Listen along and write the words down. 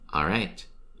right.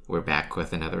 We're back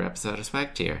with another episode of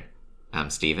Swag Tier. I'm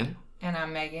Steven. And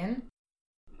I'm Megan.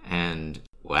 And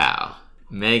wow,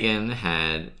 Megan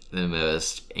had the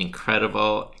most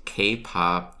incredible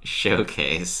K-pop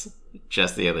showcase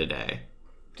just the other day.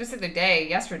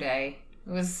 Yesterday.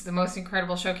 It was the most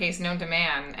incredible showcase known to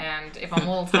man. And if I'm a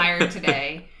little tired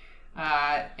today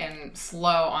and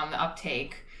slow on the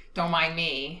uptake, don't mind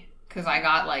me, because I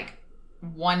got like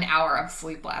 1 hour of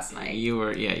sleep last night. You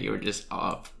were just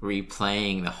up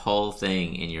replaying the whole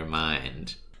thing in your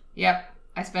mind. Yep.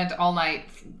 I spent all night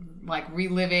like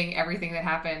reliving everything that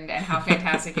happened and how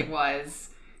fantastic it was,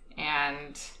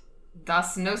 and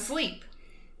thus no sleep.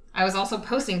 I was also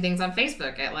posting things on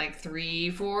Facebook at like 3,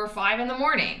 4, 5 in the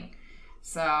morning.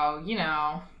 So,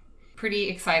 pretty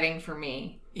exciting for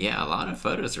me. Yeah, a lot of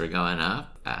photos were going up.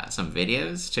 Some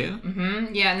videos, too.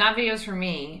 Mm-hmm. Yeah, not videos for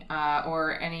me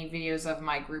or any videos of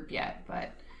my group yet,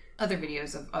 but other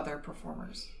videos of other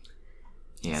performers.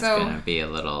 Yeah, it's going to be a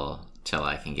little till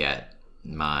I can get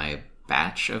my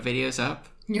batch of videos up.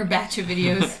 Your batch of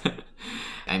videos?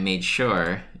 I made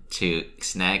sure to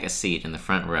snag a seat in the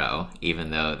front row,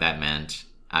 even though that meant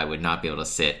I would not be able to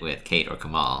sit with Kate or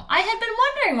Kamal. I had been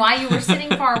wondering why you were sitting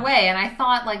far away, and I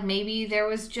thought like maybe there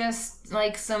was just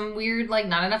like some weird like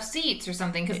not enough seats or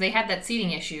something, because they had that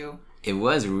seating issue. It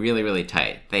was really, really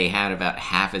tight. They had about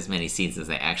half as many seats as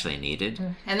they actually needed.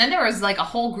 And then there was like a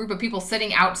whole group of people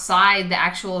sitting outside the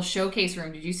actual showcase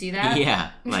room. Did you see that?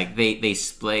 Yeah, like they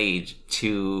splayed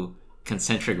 2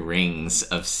 concentric rings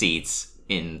of seats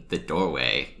in the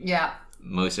doorway. Yeah.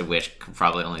 Most of which could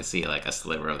probably only see like a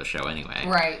sliver of the show anyway.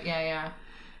 Right, yeah.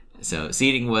 So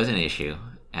seating was an issue,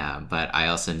 but I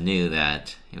also knew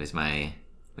that it was my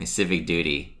civic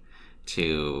duty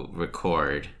to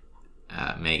record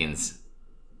Megan's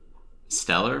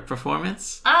stellar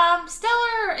performance.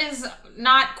 Stellar is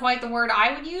not quite the word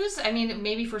I would use. I mean,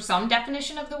 maybe for some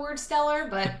definition of the word stellar,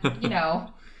 but,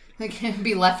 it can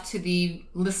be left to the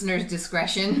listener's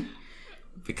discretion.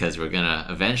 Because we're going to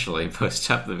eventually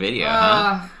post up the video,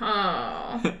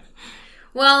 huh?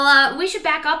 Well, we should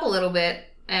back up a little bit.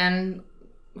 And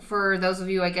for those of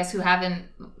you, I guess, who haven't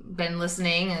been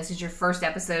listening, and this is your first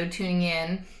episode tuning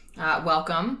in,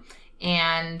 welcome.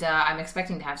 And I'm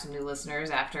expecting to have some new listeners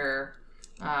after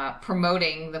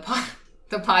promoting the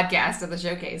podcast of the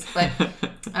showcase.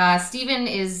 But Steven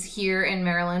is here in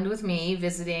Maryland with me,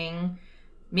 visiting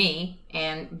me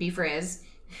and B-Frizz.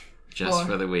 Just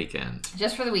for the weekend.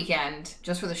 Just for the weekend.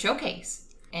 Just for the showcase.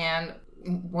 And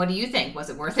what do you think? Was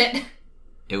it worth it?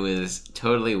 It was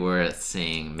totally worth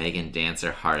seeing Megan dance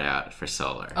her heart out for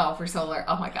Solar. Oh, for Solar.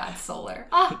 Oh my God, Solar.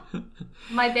 Oh,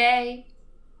 my bae.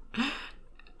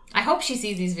 I hope she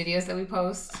sees these videos that we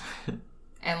post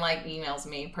and like emails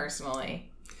me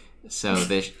personally. So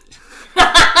this...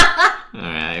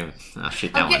 Alright, I'll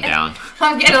shoot that one down.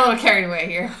 I'm getting a little carried away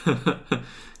here.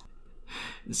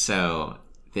 So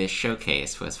this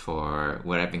showcase was for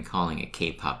what I've been calling a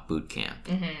K-pop boot camp.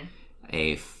 Mm-hmm.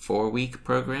 A 4-week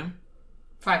program?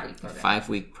 5-week program.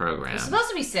 5-week program. It was supposed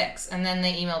to be 6, and then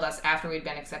they emailed us after we'd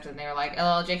been accepted, and they were like,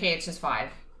 LLJK, it's just 5.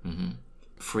 Mm-hmm.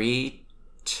 Free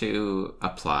to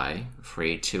apply,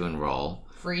 free to enroll.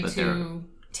 Free to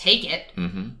take it.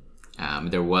 Mm-hmm.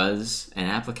 There was an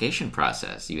application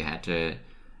process. You had to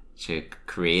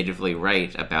creatively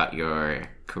write about your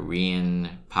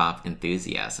Korean pop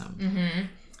enthusiasm. Mm-hmm.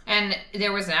 And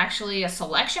there was actually a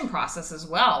selection process as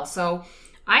well. So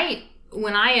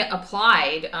when I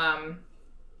applied,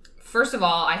 first of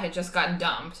all, I had just gotten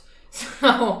dumped.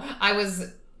 So I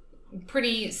was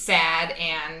pretty sad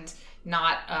and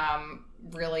not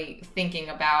really thinking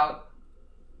about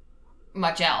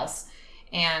much else.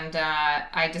 And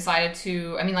I decided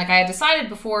I had decided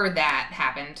before that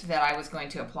happened that I was going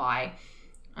to apply.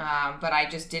 But I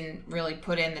just didn't really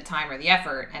put in the time or the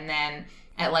effort. And then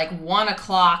at like 1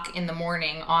 o'clock in the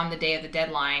morning on the day of the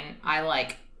deadline, I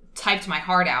like typed my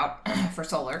heart out for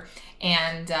Solar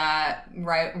and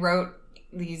wrote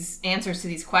these answers to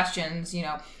these questions.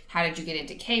 How did you get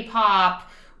into K-pop?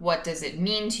 What does it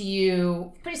mean to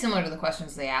you? Pretty similar to the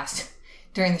questions they asked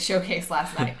during the showcase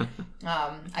last night.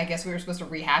 I guess we were supposed to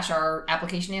rehash our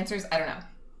application answers. I don't know.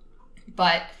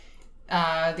 But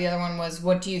the other one was,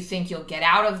 what do you think you'll get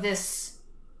out of this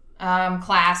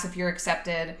class if you're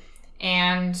accepted?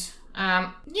 And,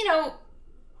 I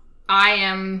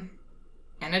am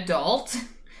an adult.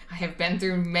 I have been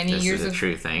through many years of... This is a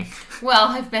true thing. Well,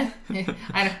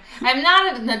 I'm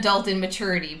not an adult in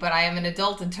maturity, but I am an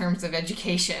adult in terms of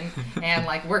education and,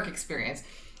 like, work experience.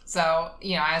 So,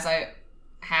 as I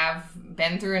have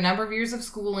been through a number of years of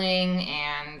schooling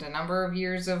and a number of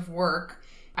years of work,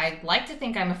 I'd like to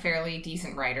think I'm a fairly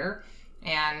decent writer.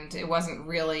 And it wasn't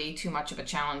really too much of a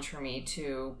challenge for me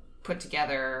to put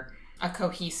together a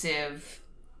cohesive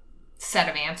set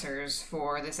of answers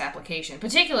for this application,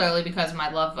 particularly because my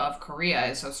love of Korea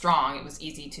is so strong. It was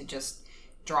easy to just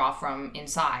draw from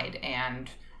inside and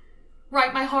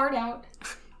write my heart out.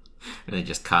 Really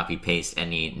just copy paste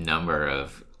any number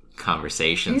of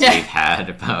conversations we've had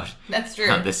about that's true.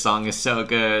 How this song is so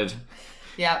good.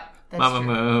 Yep. That's Mama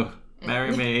true. Moo,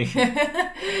 marry me.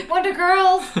 Wonder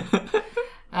Girls.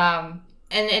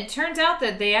 And it turns out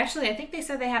that I think they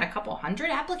said they had a couple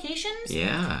hundred applications.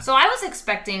 Yeah. So I was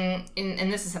expecting,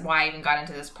 and this is why I even got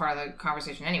into this part of the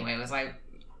conversation anyway, was I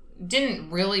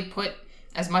didn't really put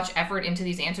as much effort into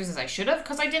these answers as I should have,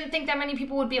 because I didn't think that many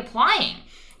people would be applying.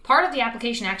 Part of the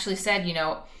application actually said,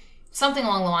 something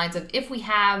along the lines of, if we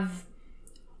have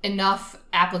enough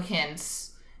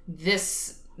applicants,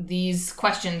 these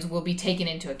questions will be taken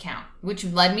into account, which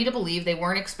led me to believe they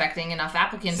weren't expecting enough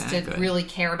applicants to really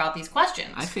care about these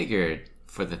questions. I figured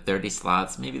for the 30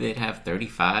 slots, maybe they'd have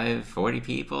 35, 40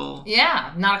 people.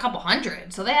 Yeah, not a couple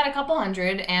hundred. So they had a couple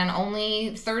hundred, and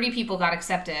only 30 people got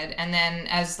accepted. And then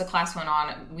as the class went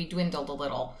on, we dwindled a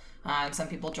little. And some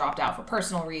people dropped out for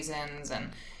personal reasons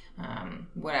and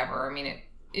whatever. I mean,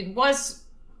 it was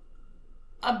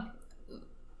a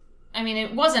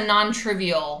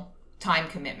non-trivial time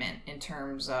commitment in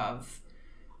terms of,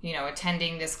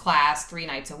 attending this class 3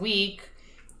 nights a week,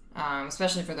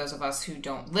 especially for those of us who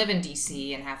don't live in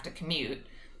DC and have to commute.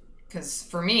 Because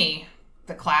for me,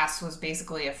 the class was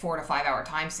basically a 4 to 5 hour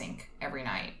time sink every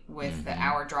night with the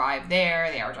hour drive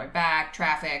there, the hour drive back,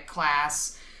 traffic,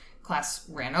 class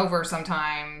ran over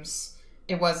sometimes.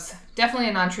 It was definitely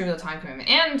a non-trivial time commitment.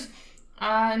 And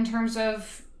in terms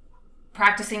of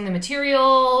practicing the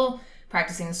material,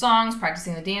 practicing the songs,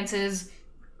 practicing the dances.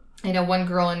 I know one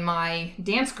girl in my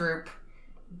dance group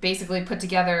basically put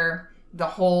together the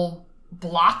whole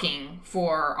blocking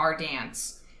for our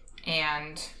dance.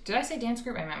 And did I say dance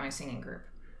group? I meant my singing group.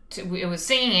 It was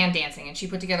singing and dancing, and she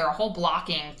put together a whole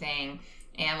blocking thing,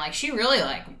 and she really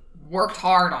worked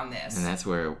hard on this. And that's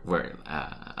where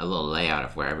a little layout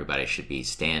of where everybody should be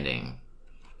standing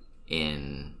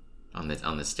on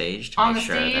the stage to make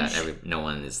sure that no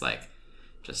one is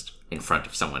just in front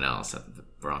of someone else at the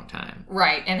wrong time.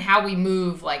 Right, and how we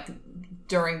move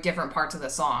during different parts of the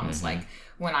songs,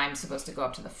 when I'm supposed to go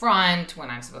up to the front, when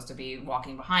I'm supposed to be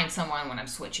walking behind someone, when I'm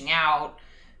switching out,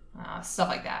 stuff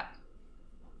like that.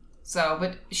 So,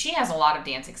 but she has a lot of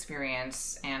dance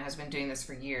experience and has been doing this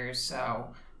for years,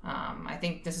 so I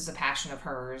think this is a passion of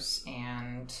hers,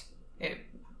 and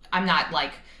I'm not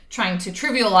trying to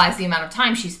trivialize the amount of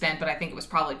time she spent, but I think it was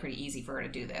probably pretty easy for her to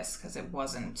do this because it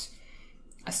wasn't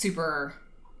a super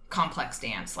complex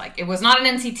dance. It was not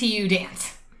an NCTU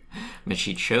dance. But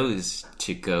she chose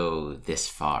to go this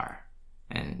far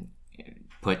and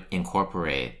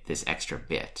incorporate this extra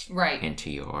bit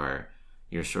into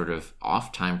your sort of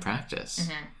off-time practice.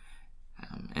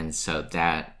 And so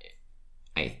that,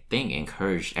 I think,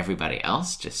 encouraged everybody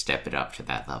else to step it up to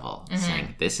that level,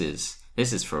 saying, this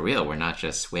is for real. We're not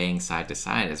just swaying side to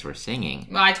side as we're singing.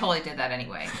 Well, I totally did that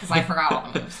anyway, because I forgot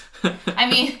all the moves. I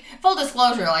mean, full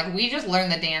disclosure, we just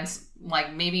learned the dance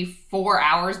maybe 4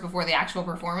 hours before the actual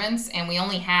performance, and we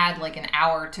only had an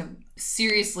hour to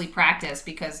seriously practice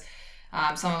because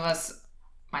some of us,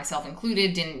 myself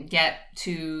included, didn't get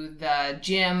to the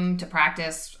gym to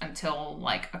practice until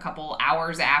a couple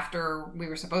hours after we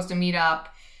were supposed to meet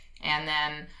up. And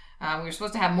then we were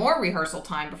supposed to have more rehearsal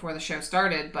time before the show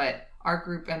started, but our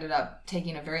group ended up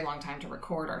taking a very long time to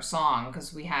record our song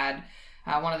because we had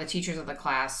one of the teachers of the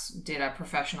class did a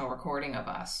professional recording of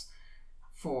us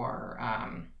for,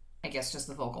 I guess, just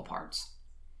the vocal parts.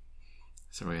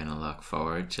 So we're going to look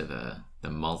forward to the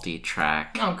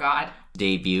multi-track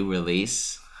debut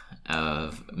release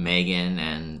of Megan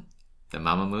and the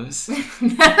Mamamoos.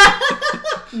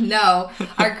 No,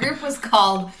 our group was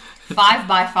called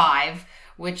 5x5,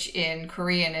 which in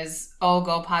Korean is O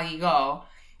Go Pagi Go,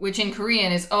 which in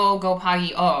Korean is O Go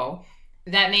Pagi O.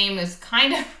 That name is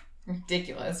kind of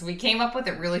ridiculous. We came up with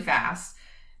it really fast.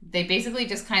 They basically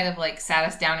just kind of sat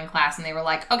us down in class and they were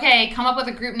like, okay, come up with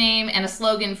a group name and a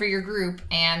slogan for your group,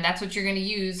 and that's what you're going to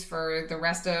use for the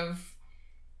rest of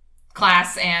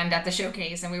class and at the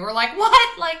showcase. And we were like,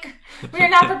 what? We are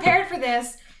not prepared for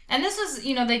this. And this was,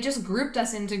 they just grouped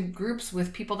us into groups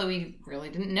with people that we really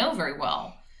didn't know very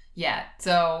well yet.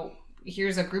 So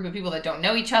here's a group of people that don't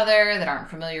know each other, that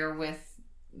aren't familiar with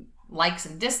likes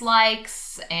and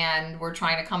dislikes, and we're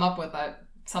trying to come up with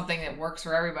something that works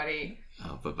for everybody.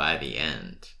 Oh, but by the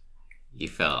end, you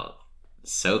felt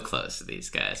so close to these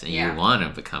guys, and Yeah. you want to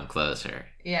become closer.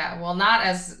 Yeah, well, not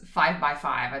as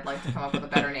 5x5. I'd like to come up with a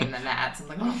better name than that.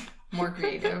 Something a little more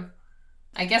creative.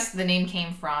 I guess the name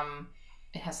came from,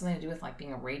 it has something to do with like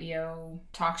being a radio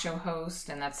talk show host,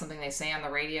 and that's something they say on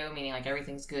the radio, meaning like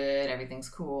everything's good, everything's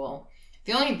cool.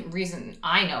 The only reason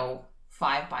I know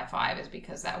 5x5 is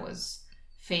because that was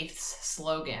Faith's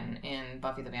slogan in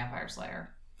Buffy the Vampire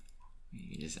Slayer.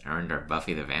 You just earned our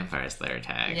Buffy the Vampire Slayer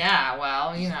tag. Yeah,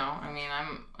 well, you know, I mean,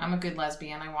 I'm a good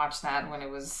lesbian. I watched that when it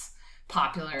was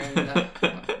popular in the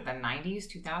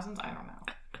 90s, 2000s. I don't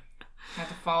know. Had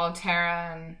to follow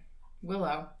Tara and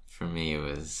Willow. For me, it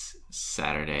was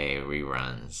Saturday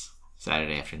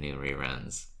afternoon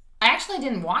reruns. I actually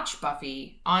didn't watch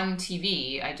Buffy on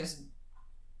TV. I just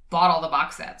bought all the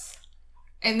box sets.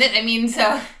 And then, I mean,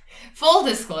 so full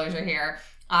disclosure here,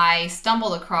 I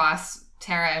stumbled across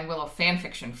Tara and Willow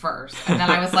fanfiction first. And then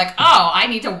I was like, oh, I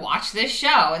need to watch this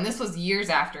show. And this was years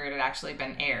after it had actually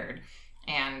been aired.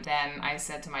 And then I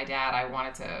said to my dad I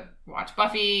wanted to watch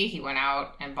Buffy. He went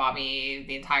out and bought me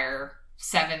the entire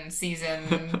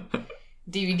 7-season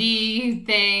DVD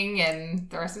thing, and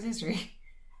the rest is history.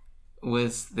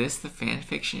 Was this the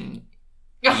fanfiction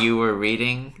you were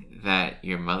reading that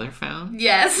your mother found?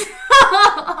 Yes.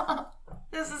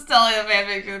 This is totally the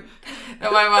fanfiction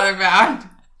that my mother found.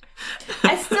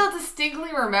 I still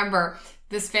distinctly remember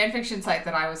this fanfiction site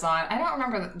that I was on. I don't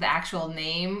remember the actual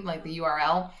name, like the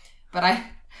URL, but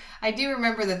I do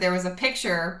remember that there was a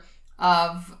picture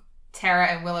of Tara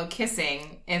and Willow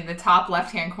kissing in the top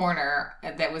left-hand corner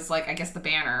that was like, I guess, the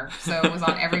banner. So it was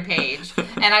on every page.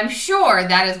 And I'm sure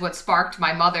that is what sparked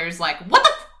my mother's like, what the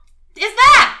is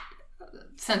that?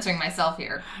 Censoring myself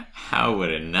here. How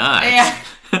would it not? Yeah.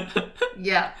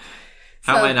 Yeah.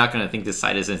 How am I not going to think this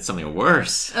site is in something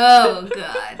worse? Oh,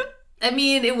 God. I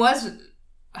mean, it was...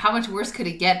 How much worse could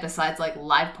it get besides, like,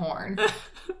 live porn?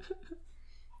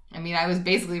 I mean, I was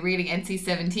basically reading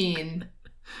NC-17,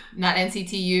 not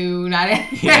NCTU, not...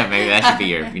 Yeah, maybe that should be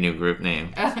your new group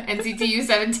name. NCTU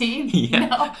 17? Yeah.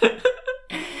 No.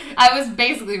 I was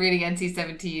basically reading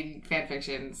NC-17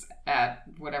 fanfictions at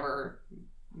whatever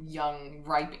young,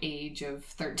 ripe age of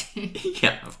 13.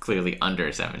 Yeah, of clearly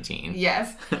under 17.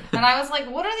 Yes. And I was like,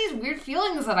 what are these weird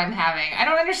feelings that I'm having? I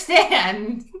don't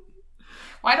understand.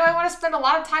 Why do I want to spend a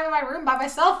lot of time in my room by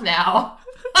myself now?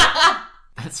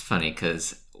 That's funny,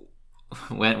 because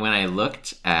when I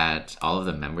looked at all of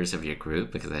the members of your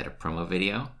group, because I had a promo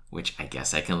video, which I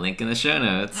guess I can link in the show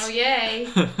notes. Oh, yay.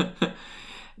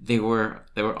 They were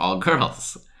all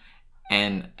girls.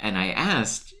 And I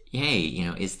asked, yay,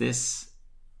 is this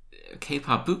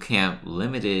K-pop boot camp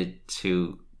limited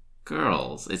to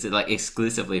girls? Is it like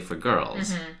exclusively for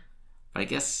girls? Mm-hmm. But I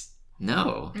guess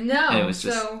no. No. And it was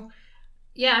just... So,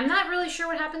 yeah, I'm not really sure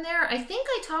what happened there. I think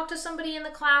I talked to somebody in the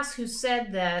class who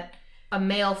said that a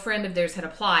male friend of theirs had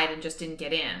applied and just didn't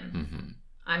get in. Mm-hmm.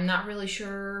 I'm not really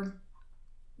sure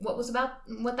what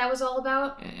that was all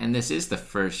about. And this is the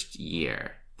first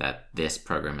year that this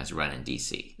program has run in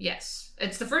DC. Yes.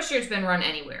 It's the first year it's been run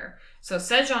anywhere. So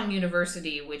Sejong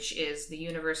University, which is the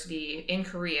university in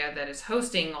Korea that is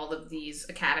hosting all of these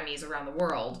academies around the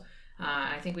world.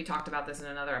 I think we talked about this in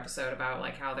another episode about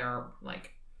like how they're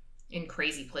like in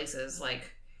crazy places.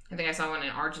 Like I think I saw one in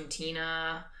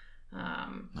Argentina.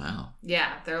 Wow.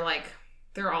 Yeah,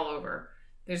 they're all over.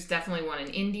 There's definitely one in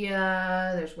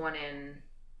India. There's one in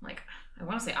like I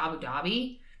want to say Abu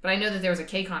Dhabi, but I know that there was a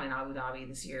KCON in Abu Dhabi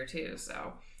this year too.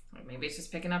 So maybe it's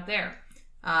just picking up there.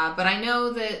 But I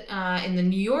know that in the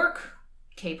New York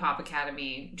K-pop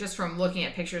Academy, just from looking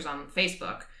at pictures on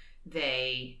Facebook,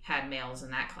 they had males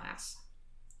in that class.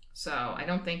 So I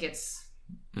don't think it's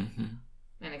an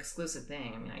exclusive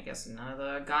thing. I mean, I guess none of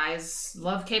the guys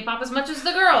love K-pop as much as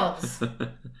the girls.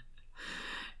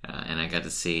 And I got to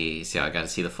see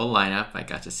the full lineup. I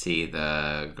got to see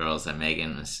the girls that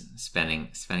Megan was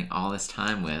spending all this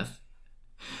time with.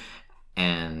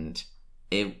 And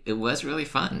it was really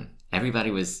fun.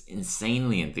 Everybody was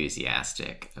insanely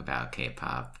enthusiastic about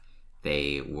K-pop.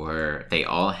 They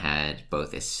all had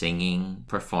both a singing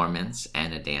performance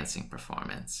and a dancing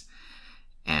performance.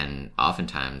 And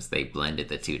oftentimes they blended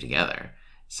the two together.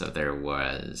 So there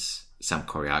was some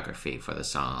choreography for the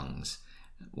songs.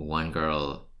 One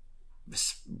girl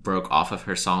broke off of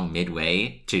her song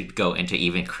midway to go into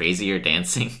even crazier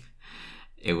dancing.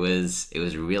 It was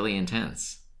really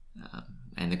intense.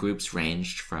 And the groups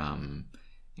ranged from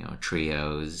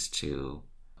trios to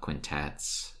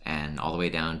quintets and all the way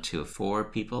down to 4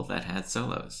 people that had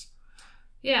solos.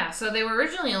 Yeah, so they were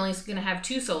originally only going to have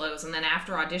 2 solos, and then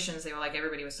after auditions, they were like,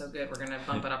 everybody was so good, we're going to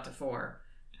bump it up to 4.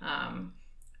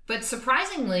 But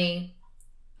surprisingly,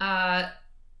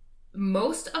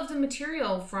 most of the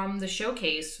material from the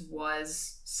showcase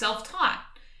was self-taught.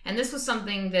 And this was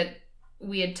something that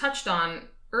we had touched on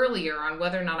earlier on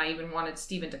whether or not I even wanted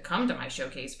Steven to come to my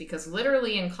showcase, because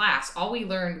literally in class, all we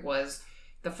learned was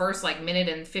the first minute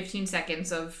and 15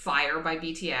 seconds of Fire by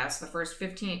BTS, the first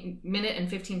 15 and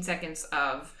 15 seconds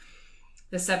of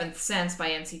The Seventh Sense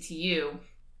by NCTU.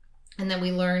 And then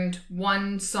we learned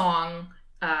one song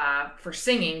for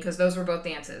singing, because those were both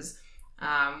dances.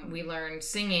 We learned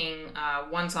singing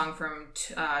one song from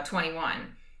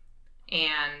 21.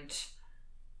 And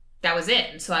that was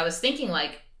it. And so I was thinking,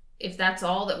 if that's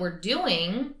all that we're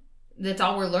doing, that's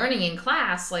all we're learning in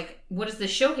class, what is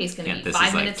this showcase going to be?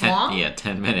 5 minutes long? Yeah,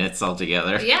 10 minutes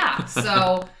altogether. Yeah.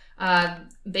 So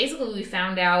basically we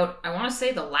found out, I want to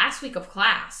say the last week of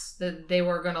class, that they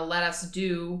were going to let us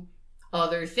do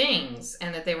other things,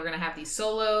 and that they were going to have these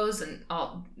solos, and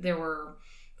there were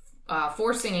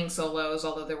 4 singing solos,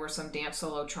 although there were some dance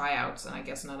solo tryouts, and I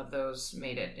guess none of those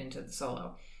made it into the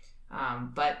solo.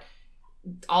 But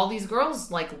all these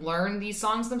girls learned these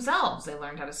songs themselves. They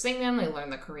learned how to sing them. They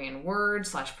learned the Korean word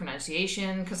 /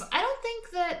 pronunciation. Because I don't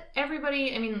think that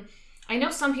everybody, I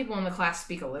know some people in the class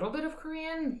speak a little bit of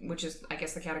Korean, which is, I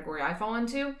guess, the category I fall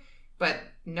into. But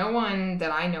no one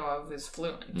that I know of is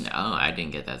fluent. No, I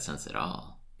didn't get that sense at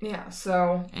all. Yeah,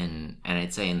 so... And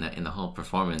I'd say in the whole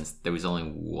performance, there was only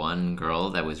one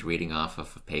girl that was reading off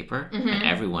of a paper, and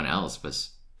everyone else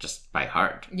was just by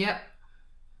heart. Yep.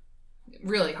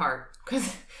 Really hard.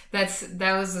 Because that's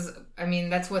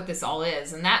what this all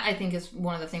is. And that, I think, is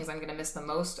one of the things I'm going to miss the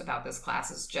most about this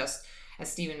class, is just,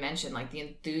 as Steven mentioned, the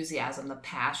enthusiasm, the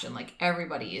passion.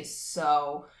 Everybody is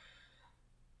so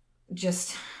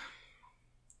just...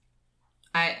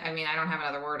 I don't have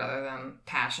another word other than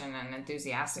passion and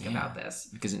enthusiastic about this.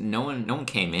 Because no one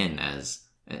came in as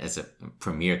a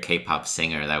premier K-pop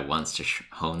singer that wants to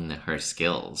hone her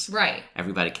skills. Right.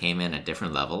 Everybody came in at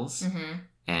different levels,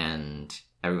 and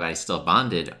everybody still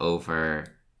bonded over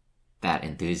that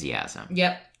enthusiasm.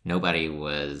 Yep. Nobody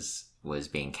was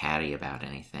being catty about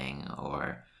anything,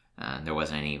 or there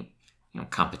wasn't any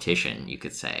competition, you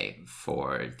could say,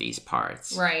 for these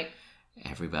parts. Right.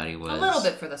 Everybody was... A little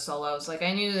bit for the solos.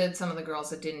 I knew that some of the girls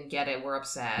that didn't get it were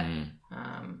upset.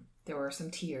 There were some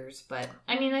tears, but,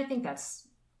 I think that's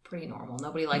pretty normal.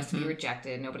 Nobody likes to be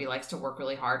rejected. Nobody likes to work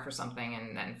really hard for something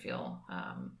and then feel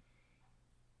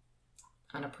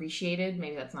unappreciated.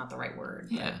 Maybe that's not the right word.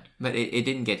 Yeah, but it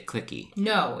didn't get cliquey.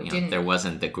 No, it didn't. There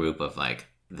wasn't the group of,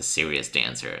 the serious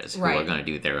dancers who were going to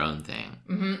do their own thing.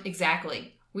 Mm-hmm,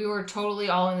 exactly. We were totally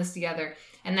all in this together.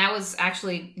 And that was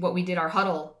actually what we did our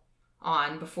huddle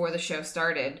on before the show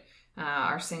started.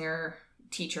 Our singer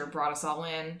teacher brought us all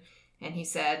in, and he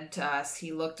said to us,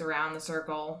 he looked around the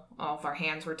circle, all of our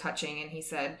hands were touching, and he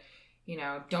said,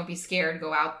 don't be scared,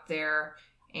 go out there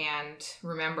and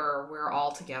remember we're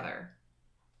all together.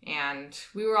 And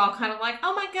we were all kind of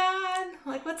oh my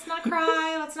God, let's not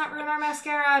cry, let's not ruin our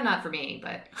mascara. Not for me,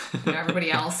 but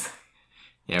everybody else.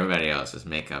 Yeah, everybody else was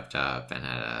make-upped up and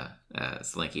had a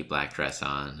slinky black dress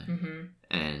on,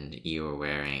 and you were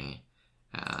wearing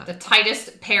the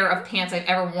tightest pair of pants I've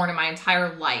ever worn in my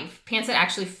entire life. Pants that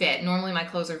actually fit. Normally my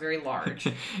clothes are very large.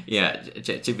 Yeah,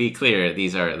 to be clear,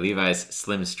 these are Levi's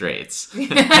Slim Straights.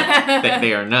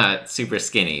 They are not super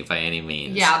skinny by any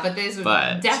means. Yeah, but these were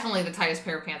definitely the tightest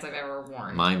pair of pants I've ever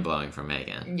worn. Mind-blowing for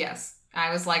Megan. Yes.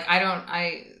 I was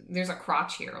there's a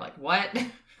crotch here. What?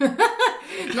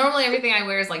 Normally everything I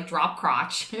wear is drop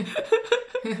crotch.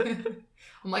 I'm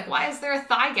why is there a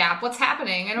thigh gap? What's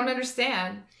happening? I don't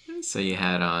understand. So you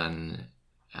had on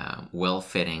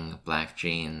well-fitting black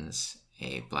jeans,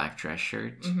 a black dress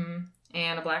shirt.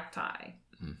 And a black tie.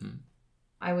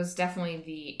 I was definitely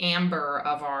the Amber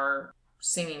of our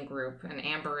singing group, and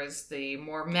Amber is the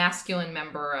more masculine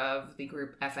member of the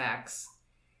group FX,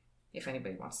 if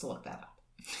anybody wants to look that up.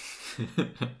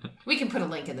 We can put a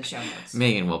link in the show notes.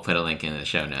 Megan will put a link in the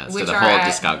show notes to the whole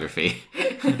discography.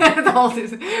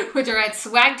 Which are at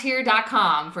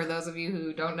swagtier.com for those of you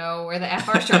who don't know where the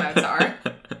FR show notes are.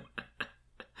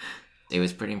 It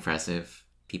was pretty impressive.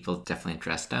 People definitely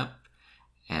dressed up,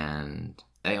 and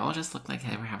they all just looked like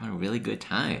they were having a really good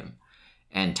time.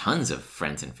 And tons of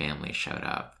friends and family showed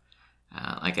up.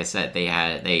 Like I said,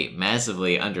 they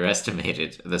massively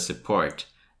underestimated the support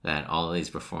that all of these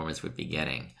performers would be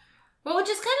getting. Well, which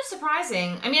is kind of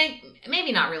surprising.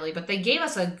 Maybe not really, but they gave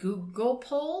us a Google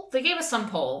poll. They gave us some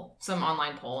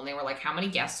online poll, and they were how many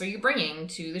guests are you bringing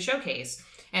to the showcase?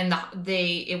 And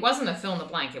it wasn't a fill in the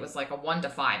blank. It was a 1 to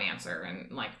 5 answer, and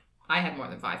I had more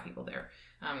than 5 people there.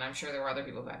 And I'm sure there were other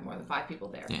people who had more than 5 people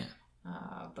there. Yeah.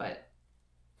 But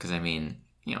because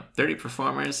 30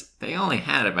 performers, they only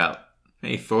had about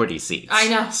maybe 40 seats. I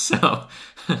know. So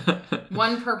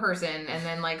one per person, and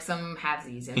then like some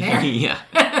halvesies in there. Yeah.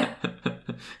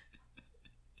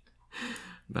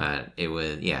 But it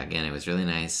was, again, it was really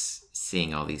nice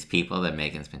seeing all these people that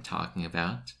Megan's been talking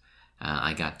about.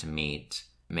 I got to meet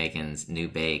Megan's new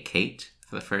bae, Kate,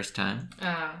 for the first time.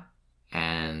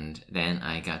 And then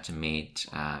I got to meet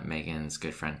Megan's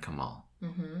good friend, Kamal.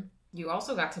 Mm-hmm. You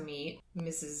also got to meet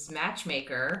Mrs.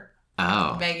 Matchmaker.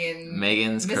 Oh.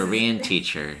 Megan's Mrs. Korean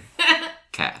teacher,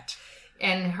 Kat.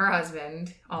 And her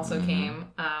husband also came.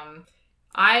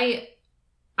 I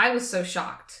was so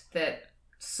shocked that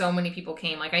so many people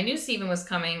came. Like, I knew Steven was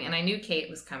coming, and I knew Kate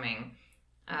was coming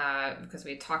because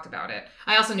we had talked about it.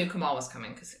 I also knew Kamal was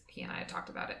coming because he and I had talked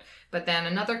about it. But then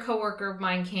another coworker of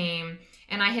mine came,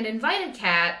 and I had invited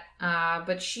Kat,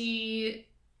 but she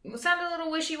sounded a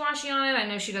little wishy-washy on it. I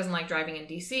know she doesn't like driving in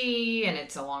DC, and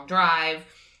it's a long drive,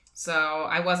 so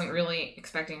I wasn't really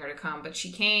expecting her to come. But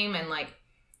she came, and like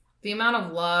the amount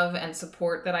of love and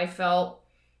support that I felt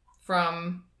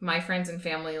from my friends and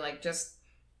family, like, just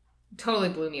totally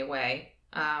blew me away.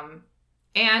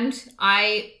 And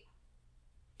I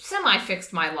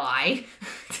semi-fixed my lie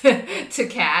to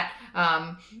Kat,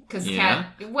 because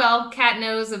Kat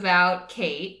knows about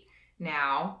Kate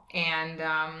now,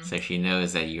 and so she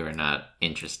knows that you are not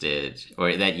interested,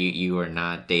 or that you are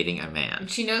not dating a man.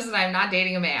 She knows that I'm not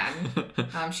dating a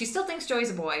man. She still thinks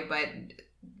Joey's a boy, but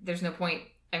there's no point.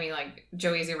 I mean, like,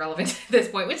 Joey's irrelevant at this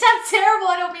point, which sounds terrible.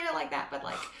 I don't mean it like that, but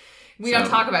like, we don't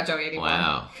talk about Joey anymore.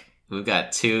 Wow. We've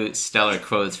got two stellar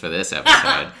quotes for this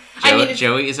episode.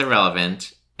 Joey is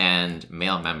irrelevant, and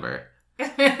male member.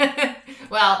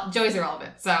 Well, Joey's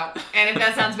irrelevant. So, and if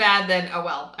that sounds bad, then, oh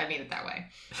well, I mean it that way.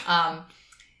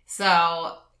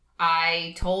 So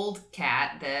I told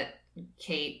Kat that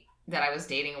I was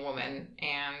dating a woman,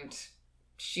 and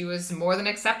she was more than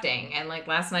accepting. And like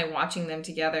last night watching them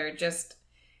together, just,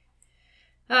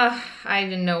 I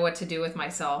didn't know what to do with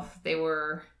myself. They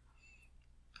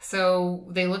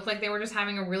looked like they were just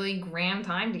having a really grand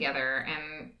time together.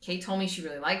 And Kate told me she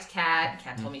really liked Kat.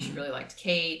 Kat told me she really liked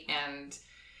Kate. And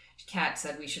Kat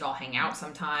said we should all hang out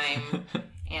sometime.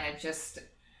 And it just...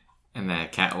 And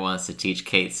that Kat wants to teach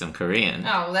Kate some Korean.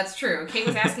 Oh, that's true. Kate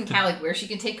was asking Kat like where she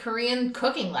can take Korean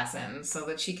cooking lessons so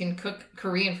that she can cook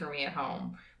Korean for me at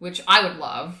home, which I would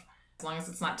love. As long as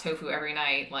it's not tofu every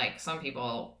night, like some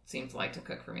people seem to like to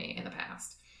cook for me in the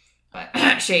past. But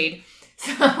shade.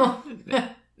 So...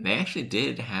 They actually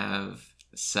did have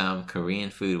some Korean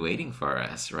food waiting for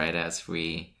us right as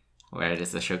the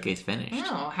showcase finished.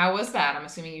 Oh, how was that? I'm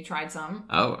assuming you tried some.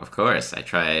 Oh, of course. I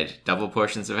tried double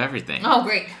portions of everything. Oh,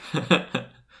 great.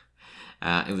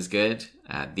 It was good.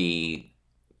 The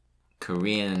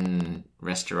Korean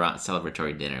restaurant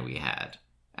celebratory dinner we had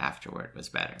afterward was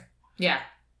better. Yeah.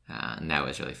 And that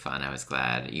was really fun. I was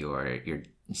glad your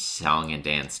song and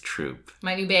dance troupe.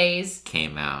 My new bays.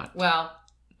 Came out. Well,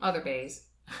 other bays.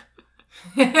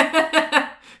 the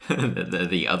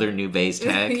other new bays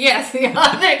tag? Yes, the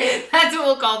other. That's what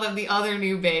we'll call them, the other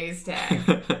new bays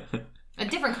tag. A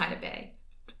different kind of bay.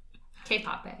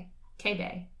 K-pop bay.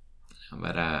 K-bay.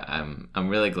 But I'm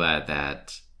really glad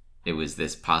that it was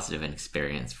this positive an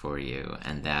experience for you,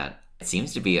 and that it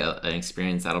seems to be an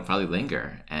experience that'll probably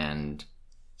linger and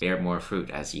bear more fruit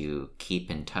as you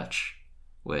keep in touch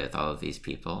with all of these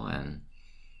people. And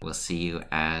we'll see you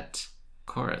at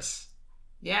Chorus.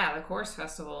 Yeah, the Chorus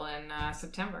Festival in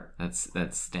September.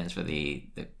 That stands for the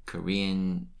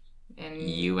Korean and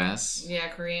U.S. Yeah,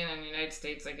 Korean and United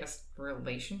States, I guess,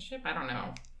 relationship. I don't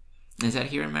know. Is that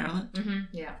here in Maryland? Mm-hmm.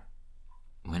 Yeah.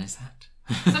 When is that?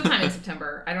 Sometime in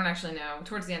September. I don't actually know.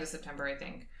 Towards the end of September, I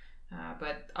think. So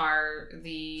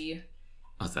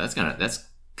that's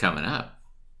coming up.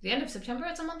 The end of September.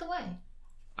 It's a month away.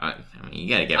 I mean, you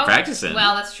gotta get practicing.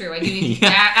 Well, that's true. I do need to,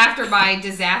 after my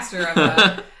disaster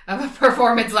of a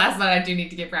performance last night, I do need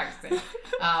to get practicing.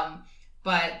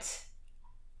 But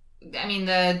I mean,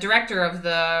 the director of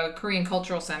the Korean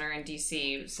Cultural Center in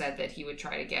DC said that he would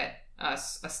try to get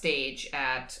us a stage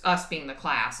at, us being the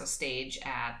class, a stage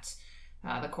at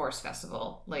the Chorus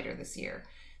Festival later this year.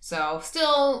 So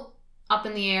still up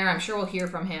in the air. I'm sure we'll hear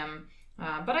from him.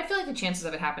 But I feel like the chances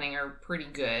of it happening are pretty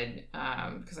good,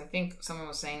 because I think someone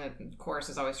was saying that Chorus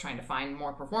is always trying to find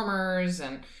more performers,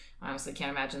 and I honestly can't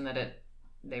imagine that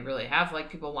they really have like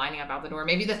people lining up out the door.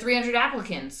 Maybe the 300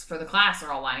 applicants for the class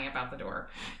are all lining up out the door.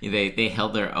 They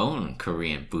held their own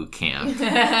Korean boot camp,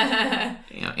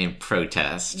 in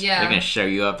protest. Yeah, they're gonna show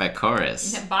you up at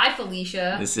Chorus. Bye,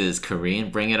 Felicia. This is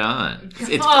Korean. Bring it on.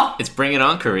 It's Bring It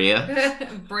On, Korea.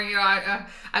 Bring It On.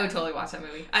 I would totally watch that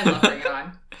movie. I love Bring It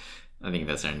On. I think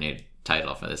that's our new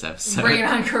title for this episode. Bring It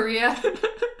On, Korea.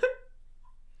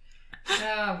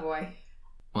 Oh boy.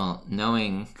 Well,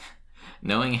 knowing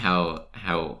how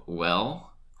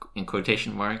well, in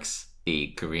quotation marks, the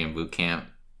Korean boot camp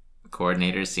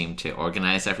coordinators seem to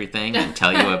organize everything and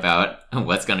tell you about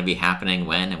what's going to be happening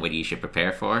when and what you should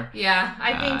prepare for. Yeah,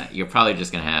 I think you're probably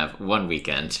just going to have one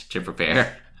weekend to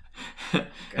prepare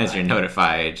as you're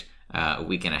notified a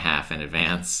week and a half in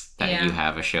advance that you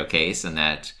have a showcase, and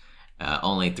that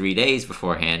only 3 days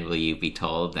beforehand will you be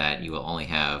told that you will only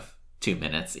have 2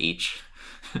 minutes each.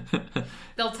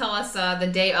 They'll tell us the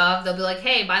day of. They'll be like,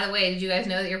 "Hey, by the way, did you guys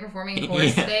know that you're performing a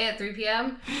chorus today at 3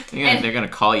 p.m.?" They're gonna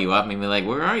call you up and be like,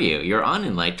 "Where are you? You're on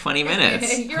in like 20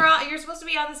 minutes. You're supposed to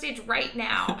be on the stage right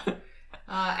now."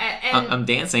 I'm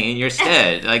dancing in your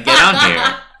stead. Like, get on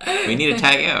here. We need to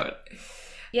tag out.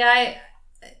 Yeah,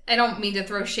 I don't mean to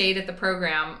throw shade at the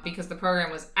program, because the program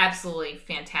was absolutely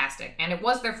fantastic, and it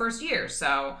was their first year.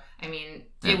 So, I mean,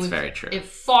 That's very true. It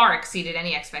far exceeded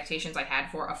any expectations I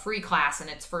had for a free class in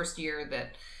its first year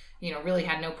that, really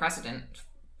had no precedent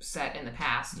set in the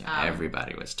past. Yeah,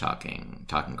 everybody was talking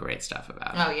great stuff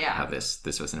about how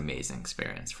this was an amazing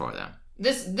experience for them.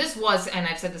 This was, and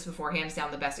I've said this before, hands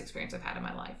down the best experience I've had in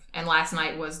my life. And last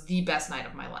night was the best night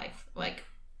of my life. Like,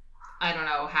 I don't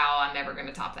know how I'm ever going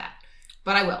to top that.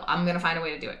 But I will. I'm going to find a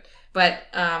way to do it. But,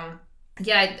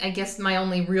 I guess my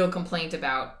only real complaint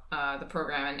about the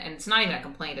program, and it's not even a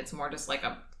complaint, it's more just like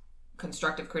a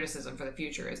constructive criticism for the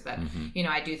future, is that,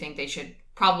 I do think they should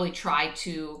probably try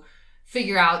to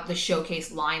figure out the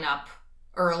showcase lineup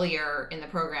earlier in the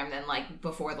program than like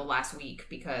before the last week,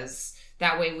 because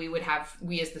that way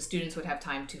we as the students would have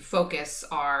time to focus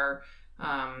our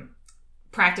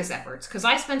practice efforts. Because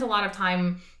I spent a lot of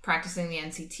time practicing the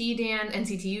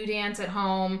NCTU dance at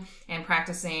home, and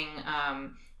practicing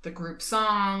the group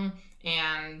song,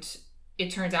 and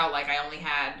it turns out like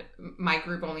my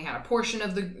group only had a portion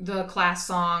of the class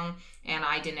song, and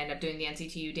I didn't end up doing the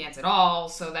NCTU dance at all.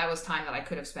 So that was time that I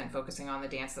could have spent focusing on the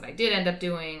dance that I did end up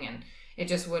doing, and it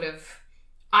just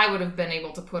I would have been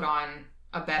able to put on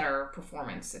a better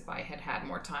performance if I had had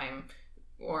more time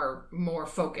or more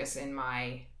focus in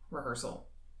my rehearsal.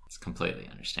 It's completely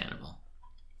understandable.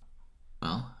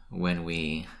 Well, when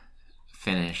we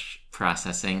finish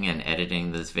processing and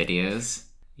editing those videos,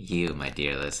 you, my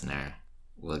dear listener,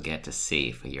 will get to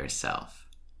see for yourself.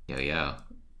 Yo.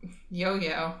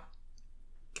 Yo.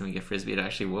 Can we get Frisbee to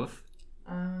actually woof?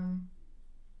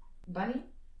 Bunny?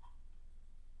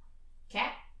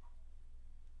 Cat?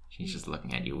 She's just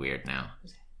looking at you weird now.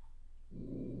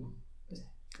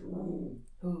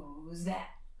 Who's that?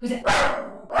 Who's that?